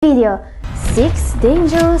video, 6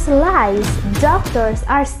 dangerous lies doctors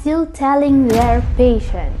are still telling their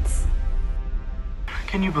patients.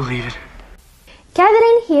 Can you believe it?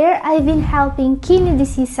 Catherine here. I've been helping kidney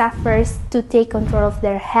disease sufferers to take control of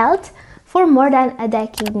their health for more than a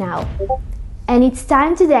decade now. And it's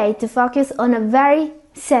time today to focus on a very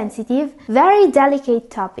sensitive, very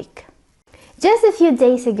delicate topic. Just a few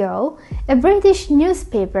days ago, a British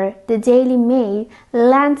newspaper, the Daily Mail,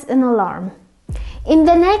 lands an alarm. In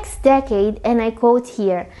the next decade, and I quote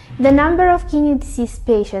here, the number of kidney disease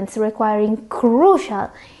patients requiring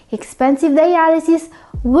crucial, expensive dialysis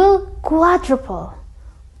will quadruple,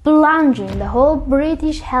 plunging the whole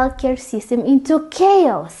British healthcare system into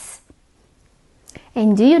chaos.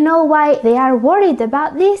 And do you know why they are worried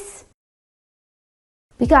about this?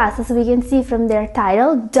 Because, as we can see from their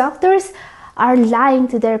title, doctors are lying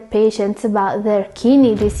to their patients about their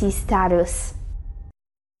kidney disease status.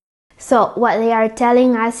 So what they are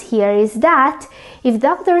telling us here is that if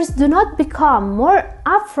doctors do not become more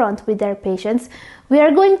upfront with their patients, we are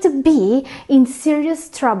going to be in serious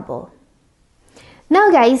trouble. Now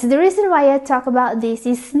guys, the reason why I talk about this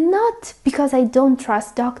is not because I don't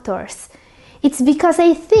trust doctors. It's because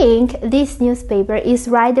I think this newspaper is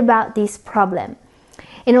right about this problem.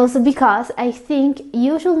 And also because I think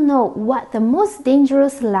you should know what the most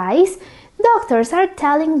dangerous lies doctors are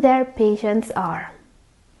telling their patients are.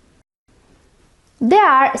 There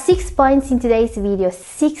are 6 points in today's video,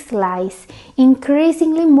 6 lies,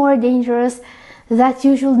 increasingly more dangerous that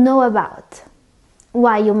you should know about.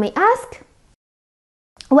 Why, you may ask?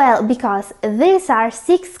 Well, because these are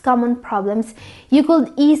 6 common problems you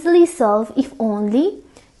could easily solve if only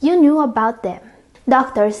you knew about them.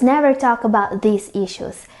 Doctors never talk about these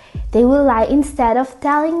issues. They will lie instead of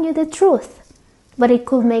telling you the truth. But it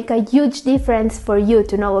could make a huge difference for you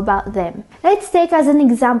to know about them. Let's take as an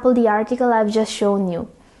example the article I've just shown you.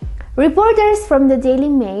 Reporters from the Daily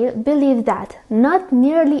Mail believe that not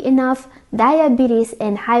nearly enough diabetes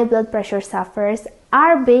and high blood pressure sufferers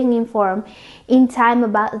are being informed in time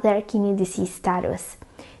about their kidney disease status.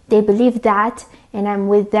 They believe that, and I'm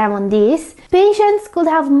with them on this, patients could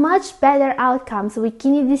have much better outcomes with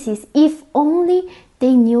kidney disease if only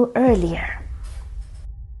they knew earlier.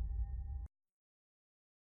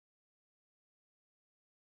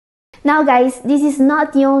 Now guys, this is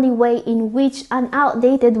not the only way in which an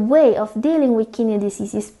outdated way of dealing with kidney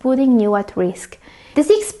disease is putting you at risk. The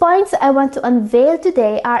 6 points I want to unveil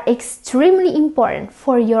today are extremely important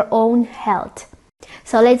for your own health.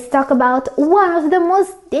 So let's talk about one of the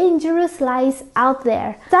most dangerous lies out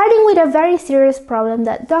there, starting with a very serious problem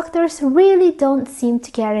that doctors really don't seem to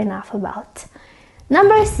care enough about.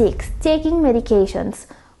 Number 6, taking medications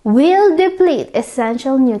will deplete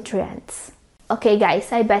essential nutrients. Okay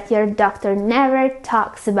guys, I bet your doctor never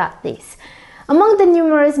talks about this. Among the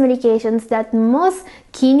numerous medications that most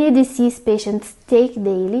kidney disease patients take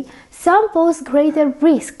daily, some pose greater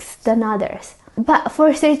risks than others. But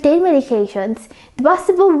for certain medications, the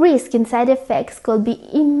possible risk and side effects could be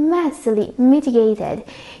immensely mitigated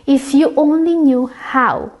if you only knew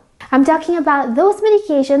how. I'm talking about those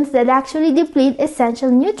medications that actually deplete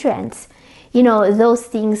essential nutrients. You know, those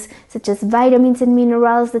things such as vitamins and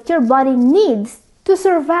minerals that your body needs to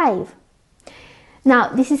survive. Now,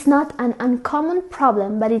 this is not an uncommon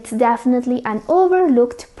problem, but it's definitely an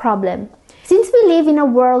overlooked problem. Since we live in a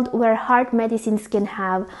world where heart medicines can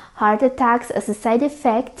have heart attacks as a side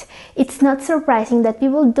effect, it's not surprising that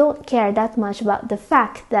people don't care that much about the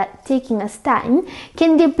fact that taking a statin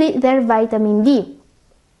can deplete their vitamin D.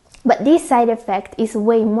 But this side effect is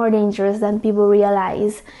way more dangerous than people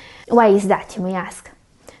realize. Why is that, you may ask?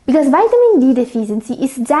 Because vitamin D deficiency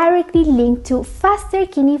is directly linked to faster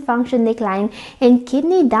kidney function decline and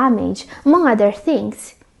kidney damage, among other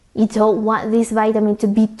things. You don't want this vitamin to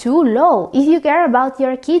be too low if you care about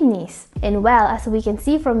your kidneys. And well, as we can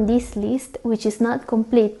see from this list, which is not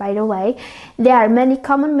complete by the way, there are many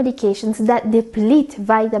common medications that deplete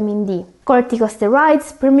vitamin D.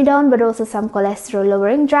 Corticosteroids, primidone, but also some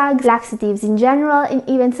cholesterol-lowering drugs, laxatives in general, and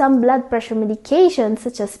even some blood pressure medications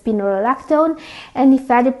such as spironolactone and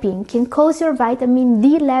nifedipine can cause your vitamin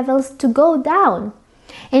D levels to go down.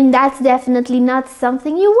 And that's definitely not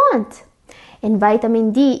something you want. And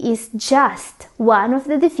vitamin D is just one of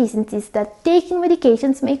the deficiencies that taking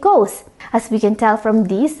medications may cause. As we can tell from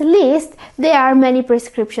this list, there are many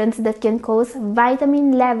prescriptions that can cause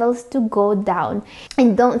vitamin levels to go down.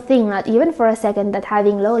 And don't think, not even for a second, that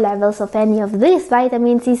having low levels of any of these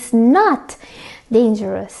vitamins is not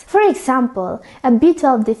dangerous. For example, a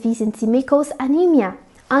B12 deficiency may cause anemia,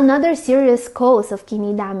 another serious cause of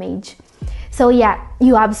kidney damage. So yeah,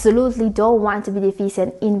 you absolutely don't want to be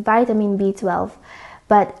deficient in vitamin B12.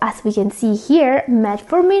 But as we can see here,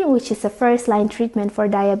 metformin, which is a first-line treatment for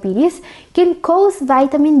diabetes, can cause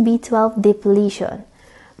vitamin B12 depletion.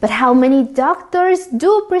 But how many doctors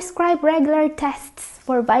do prescribe regular tests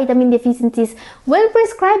for vitamin deficiencies when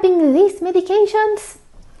prescribing these medications?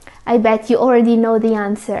 I bet you already know the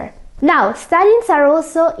answer. Now, statins are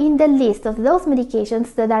also in the list of those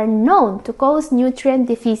medications that are known to cause nutrient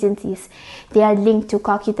deficiencies. They are linked to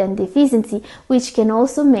CoQ10 deficiency, which can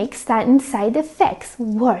also make statin side effects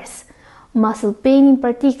worse, muscle pain in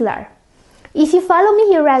particular. If you follow me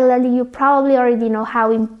here regularly, you probably already know how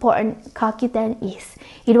important CoQ10 is.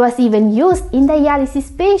 It was even used in dialysis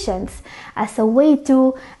patients as a way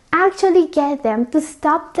to actually get them to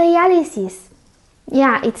stop dialysis.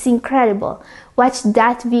 Yeah, it's incredible. Watch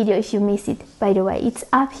that video if you miss it. By the way, it's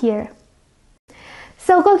up here.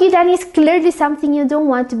 So CoQ10 is clearly something you don't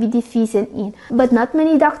want to be deficient in, but not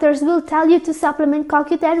many doctors will tell you to supplement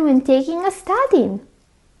CoQ10 when taking a statin.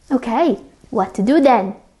 Okay, what to do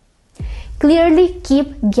then? Clearly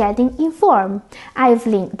keep getting informed. I've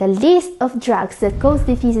linked the list of drugs that cause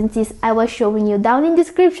deficiencies I was showing you down in the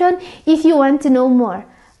description if you want to know more.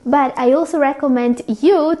 But I also recommend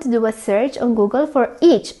you to do a search on Google for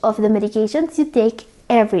each of the medications you take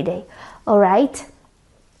every day. Alright?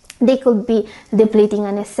 They could be depleting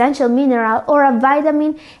an essential mineral or a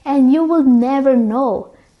vitamin, and you will never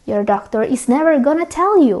know. Your doctor is never gonna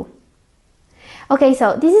tell you. Okay,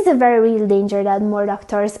 so this is a very real danger that more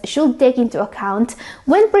doctors should take into account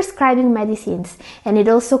when prescribing medicines. And it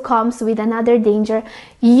also comes with another danger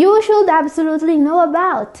you should absolutely know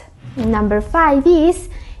about. Number 5 is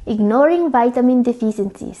ignoring vitamin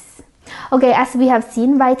deficiencies. Okay, as we have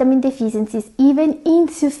seen, vitamin deficiencies, even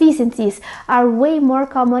insufficiencies, are way more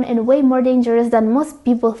common and way more dangerous than most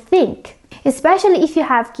people think. Especially if you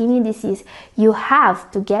have kidney disease, you have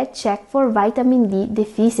to get checked for vitamin D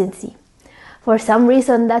deficiency. For some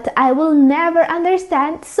reason that I will never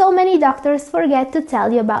understand, so many doctors forget to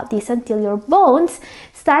tell you about this until your bones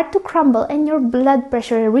start to crumble and your blood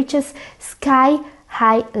pressure reaches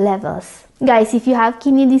sky-high levels. Guys, if you have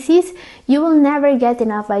kidney disease, you will never get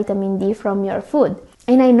enough vitamin D from your food.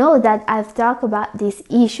 And I know that I've talked about this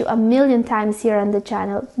issue a million times here on the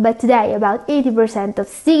channel, but today about 80% of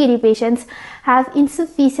CKD patients have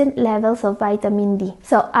insufficient levels of vitamin D.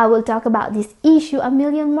 So I will talk about this issue a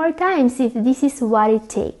million more times if this is what it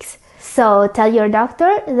takes. So tell your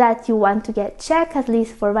doctor that you want to get checked at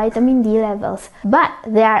least for vitamin D levels. But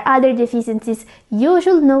there are other deficiencies you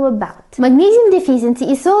should know about. Magnesium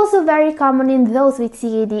deficiency is also very common in those with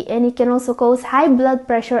CKD, and it can also cause high blood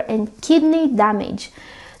pressure and kidney damage.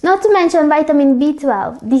 Not to mention vitamin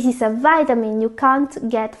B12. This is a vitamin you can't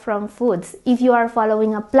get from foods if you are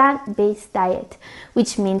following a plant-based diet,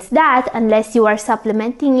 which means that unless you are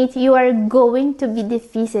supplementing it, you are going to be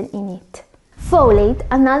deficient in it. Folate,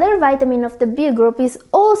 another vitamin of the B group, is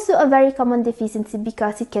also a very common deficiency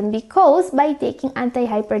because it can be caused by taking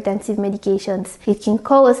antihypertensive medications. It can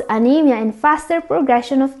cause anemia and faster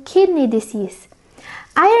progression of kidney disease.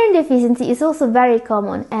 Iron deficiency is also very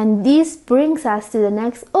common, and this brings us to the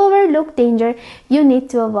next overlooked danger you need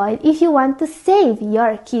to avoid if you want to save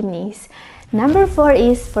your kidneys. Number 4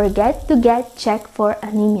 is forget to get checked for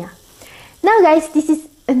anemia. Now guys, this is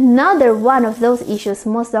another one of those issues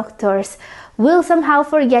most doctors will somehow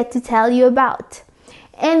forget to tell you about.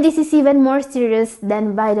 And this is even more serious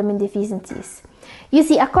than vitamin deficiencies. You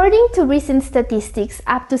see, according to recent statistics,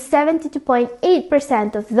 up to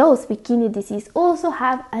 72.8% of those with kidney disease also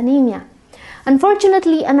have anemia.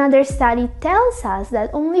 Unfortunately, another study tells us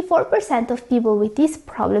that only 4% of people with this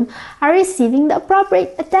problem are receiving the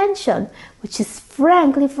appropriate attention, which is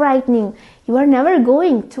frankly frightening. You are never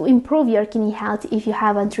going to improve your kidney health if you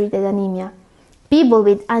have untreated anemia. People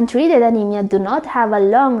with untreated anemia do not have a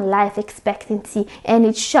long life expectancy, and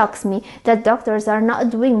it shocks me that doctors are not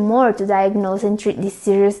doing more to diagnose and treat this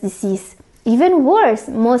serious disease. Even worse,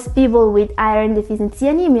 most people with iron deficiency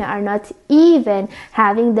anemia are not even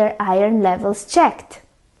having their iron levels checked.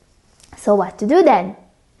 So what to do then?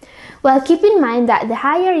 Well, keep in mind that the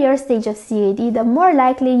higher your stage of CKD, the more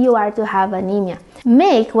likely you are to have anemia.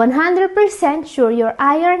 Make 100% sure your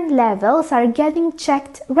iron levels are getting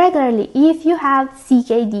checked regularly if you have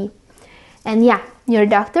CKD. And yeah, your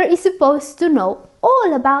doctor is supposed to know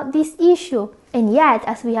all about this issue. And yet,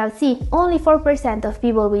 as we have seen, only 4% of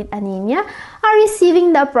people with anemia are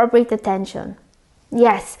receiving the appropriate attention.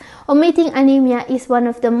 Yes, omitting anemia is one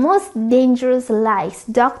of the most dangerous lies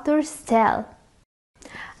doctors tell.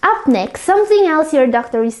 Up next, something else your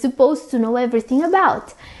doctor is supposed to know everything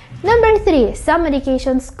about. Number 3, some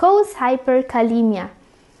medications cause hyperkalemia.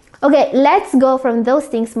 Okay, let's go from those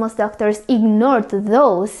things most doctors ignore to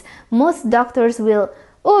those most doctors will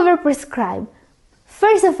overprescribe?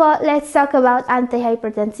 First of all, let's talk about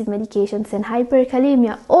antihypertensive medications and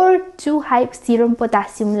hyperkalemia or too high serum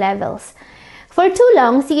potassium levels. For too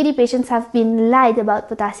long, CKD patients have been lied about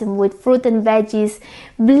potassium with fruit and veggies,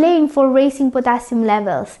 blamed for raising potassium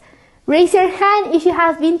levels. Raise your hand if you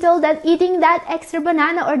have been told that eating that extra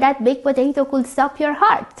banana or that baked potato could stop your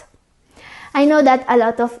heart. I know that a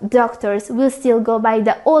lot of doctors will still go by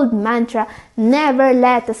the old mantra, never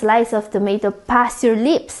let a slice of tomato pass your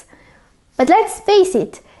lips. But let's face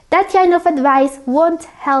it, that kind of advice won't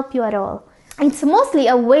help you at all. It's mostly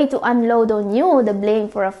a way to unload on you the blame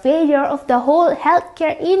for a failure of the whole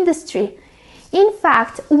healthcare industry. In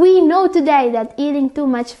fact, we know today that eating too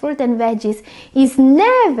much fruit and veggies is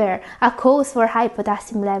never a cause for high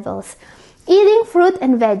potassium levels. Eating fruit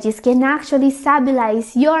and veggies can actually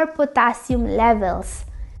stabilize your potassium levels.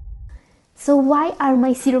 So why are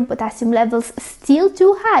my serum potassium levels still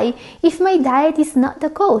too high if my diet is not the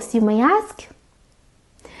cause, you may ask?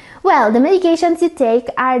 Well, the medications you take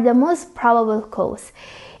are the most probable cause.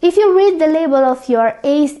 If you read the label of your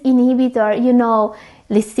ACE inhibitor, you know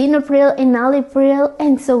lisinopril, enalapril,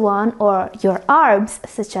 and so on, or your ARBs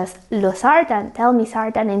such as losartan,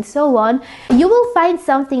 telmisartan, and so on, you will find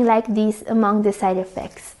something like this among the side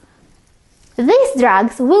effects. These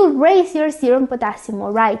drugs will raise your serum potassium,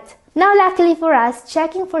 alright? Now, luckily for us,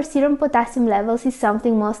 checking for serum potassium levels is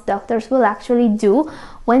something most doctors will actually do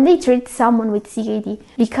when they treat someone with CKD,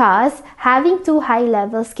 because having too high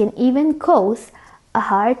levels can even cause a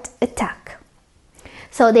heart attack.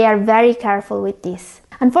 So they are very careful with this.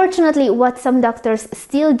 Unfortunately, what some doctors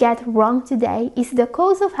still get wrong today is the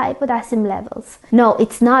cause of high potassium levels. No,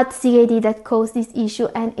 it's not CKD that caused this issue,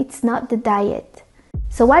 and it's not the diet.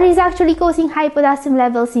 So what is actually causing high potassium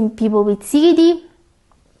levels in people with CKD?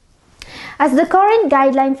 As the current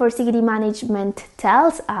guideline for CKD management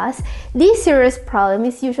tells us, this serious problem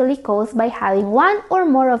is usually caused by having one or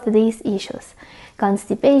more of these issues: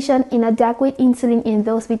 constipation, inadequate insulin in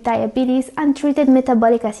those with diabetes, untreated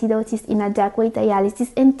metabolic acidosis, inadequate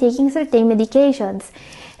dialysis, and taking certain medications,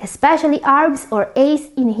 especially ARBs or ACE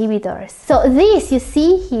inhibitors. So these you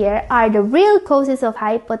see here are the real causes of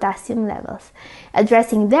high potassium levels.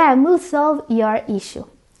 Addressing them will solve your issue.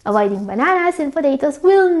 Avoiding bananas and potatoes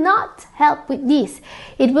will not help with this.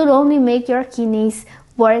 It will only make your kidneys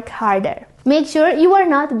work harder. Make sure you are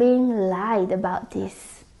not being lied about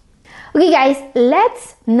this. Okay guys,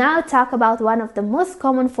 let's now talk about one of the most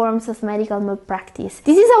common forms of medical malpractice.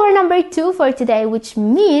 This is our number 2 for today, which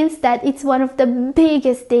means that it's one of the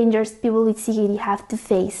biggest dangers people with CKD have to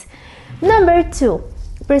face. Number 2,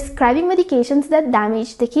 prescribing medications that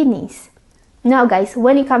damage the kidneys. Now guys,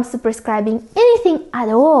 when it comes to prescribing anything at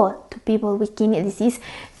all to people with kidney disease,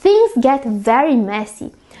 things get very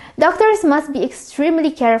messy. Doctors must be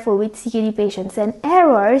extremely careful with CKD patients, and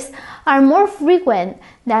errors are more frequent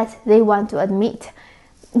than they want to admit.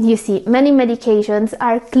 You see, many medications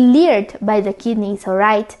are cleared by the kidneys,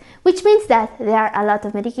 alright? Which means that there are a lot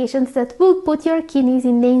of medications that will put your kidneys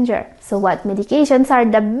in danger. So what medications are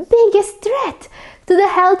the biggest threat to the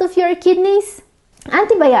health of your kidneys?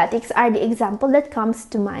 Antibiotics are the example that comes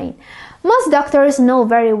to mind. Most doctors know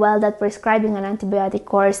very well that prescribing an antibiotic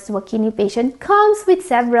course to a kidney patient comes with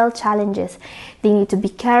several challenges. They need to be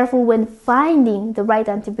careful when finding the right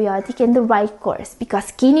antibiotic and the right course,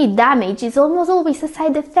 because kidney damage is almost always a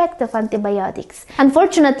side effect of antibiotics.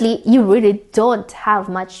 Unfortunately, you really don't have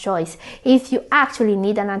much choice. If you actually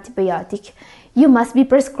need an antibiotic, you must be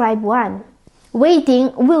prescribed one.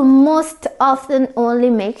 Waiting will most often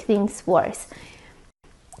only make things worse.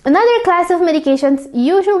 Another class of medications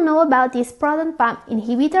you should know about is proton pump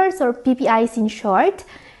inhibitors, or PPIs in short.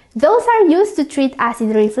 Those are used to treat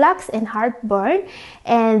acid reflux and heartburn,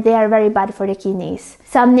 and they are very bad for the kidneys.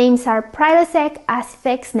 Some names are Prilosec,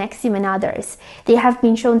 Acifex, Nexium, and others. They have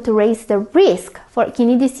been shown to raise the risk for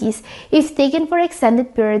kidney disease if taken for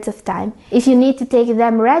extended periods of time. If you need to take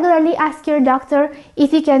them regularly, ask your doctor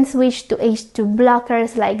if you can switch to H2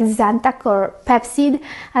 blockers like Zantac or Pepcid,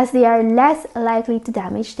 as they are less likely to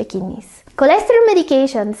damage the kidneys. Cholesterol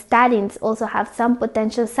medications, statins, also have some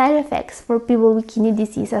potential side effects for people with kidney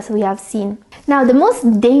disease, as we have seen. Now, the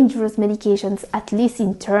most dangerous medications, at least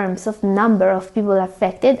in terms of number of people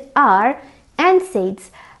affected, are NSAIDs,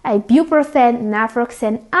 ibuprofen,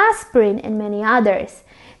 naproxen, aspirin, and many others.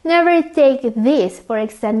 Never take this for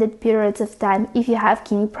extended periods of time if you have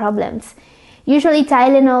kidney problems. Usually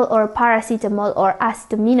Tylenol or paracetamol or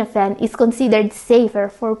acetaminophen is considered safer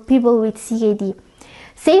for people with CKD.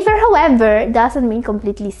 Safer, however, doesn't mean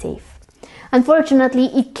completely safe. Unfortunately,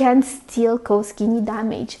 it can still cause kidney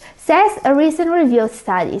damage, says a recent review of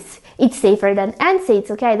studies. It's safer than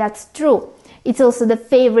NSAIDs, okay, that's true. It's also the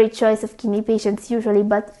favorite choice of kidney patients usually,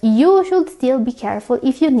 but you should still be careful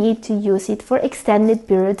if you need to use it for extended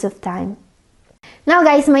periods of time. Now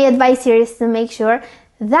guys, my advice here is to make sure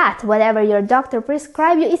that whatever your doctor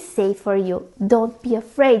prescribes you is safe for you. Don't be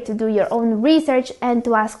afraid to do your own research and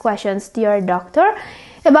to ask questions to your doctor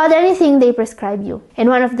about anything they prescribe you. And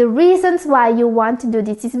one of the reasons why you want to do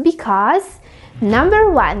this is because,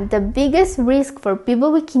 number one, the biggest risk for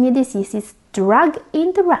people with kidney disease is drug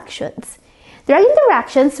interactions. Drug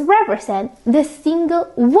interactions represent the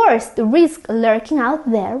single worst risk lurking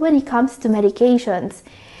out there when it comes to medications.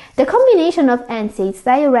 The combination of NSAIDs,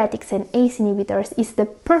 diuretics, and ACE inhibitors is the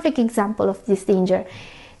perfect example of this danger.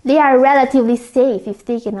 They are relatively safe if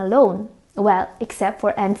taken alone, well, except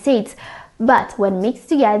for NSAIDs, but when mixed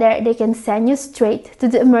together, they can send you straight to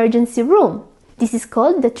the emergency room. This is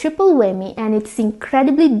called the triple whammy, and it's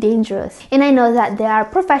incredibly dangerous. And I know that there are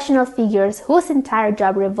professional figures whose entire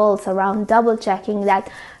job revolves around double-checking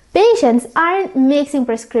that patients aren't mixing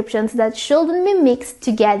prescriptions that shouldn't be mixed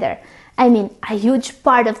together. I mean, a huge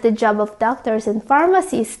part of the job of doctors and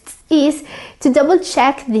pharmacists is to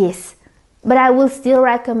double-check this. But I will still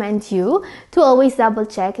recommend you to always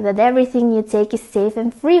double-check that everything you take is safe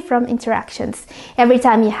and free from interactions every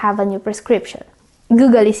time you have a new prescription.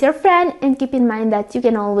 Google is your friend, and keep in mind that you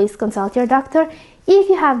can always consult your doctor if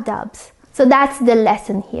you have doubts. So that's the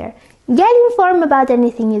lesson here. Get informed about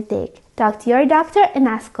anything you take. Talk to your doctor and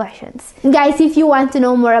ask questions. Guys, if you want to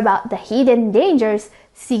know more about the hidden dangers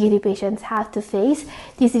CKD patients have to face,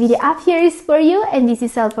 this video up here is for you, and this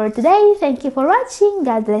is all for today. Thank you for watching.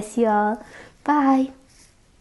 God bless you all. Bye.